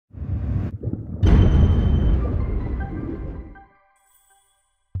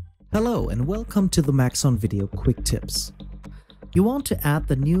Hello and welcome to the Maxon video quick tips. You want to add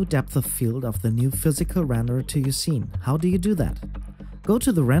the new depth of field of the new physical renderer to your scene. How do you do that? Go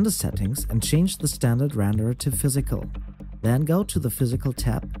to the render settings and change the standard renderer to physical. Then go to the physical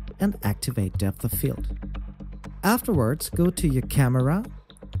tab and activate depth of field. Afterwards, go to your camera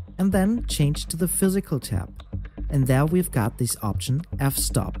and then change to the physical tab. And there we've got this option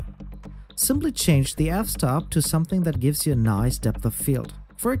f-stop. Simply change the f-stop to something that gives you a nice depth of field.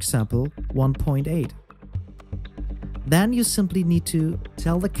 For example, 1.8. Then you simply need to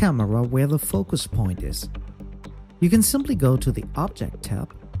tell the camera where the focus point is. You can simply go to the Object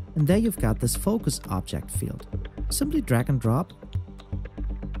tab, and there you've got this Focus Object field. Simply drag and drop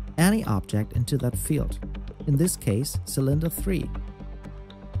any object into that field, in this case, cylinder 3.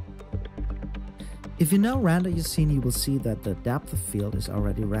 If you now render your scene, you will see that the depth of field is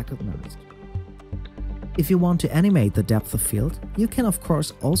already recognized. If you want to animate the depth of field, you can of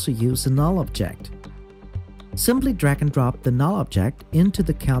course also use a null object. Simply drag and drop the null object into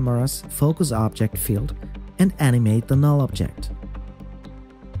the camera's focus object field and animate the null object.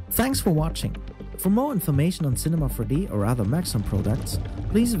 Thanks for watching. For more information on Cinema 4D or other Maxon products,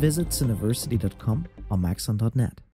 please visit cineversity.com or maxon.net.